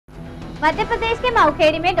मध्य प्रदेश के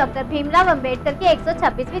माऊखेड़ी में डॉक्टर भीमराव अंबेडकर की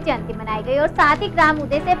 126वीं जयंती मनाई गई और साथ ही ग्राम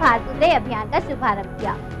उदय से भारत उदय अभियान का शुभारंभ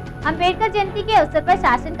किया। अंबेडकर जयंती के अवसर पर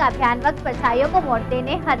शासन का अभियान वक्त परछाइयों को मोड़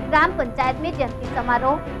देने हर ग्राम पंचायत में जयंती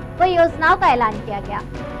समारोह व योजनाओं का ऐलान किया गया।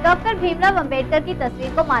 डॉक्टर भीमराव अंबेडकर की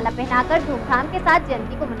तस्वीर को माला पहनाकर धूमधाम के साथ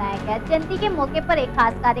जयंती को मनाया गया। जयंती के मौके पर एक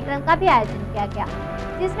खास कार्यक्रम का भी आयोजन किया गया,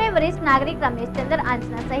 जिसमें वरिष्ठ नागरिक रमेश चंद्र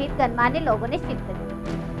आंजना सहित गणमान्य लोगों ने शिरकत की।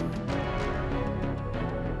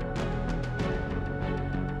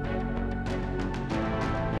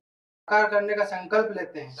 साकार करने का संकल्प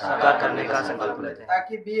लेते हैं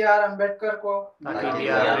ताकि अम्बेडकर को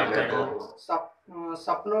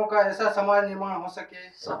सपनों का ऐसा समाज निर्माण हो सके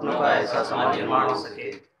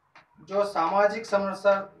जो सामाजिक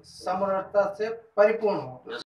समरसता से परिपूर्ण हो।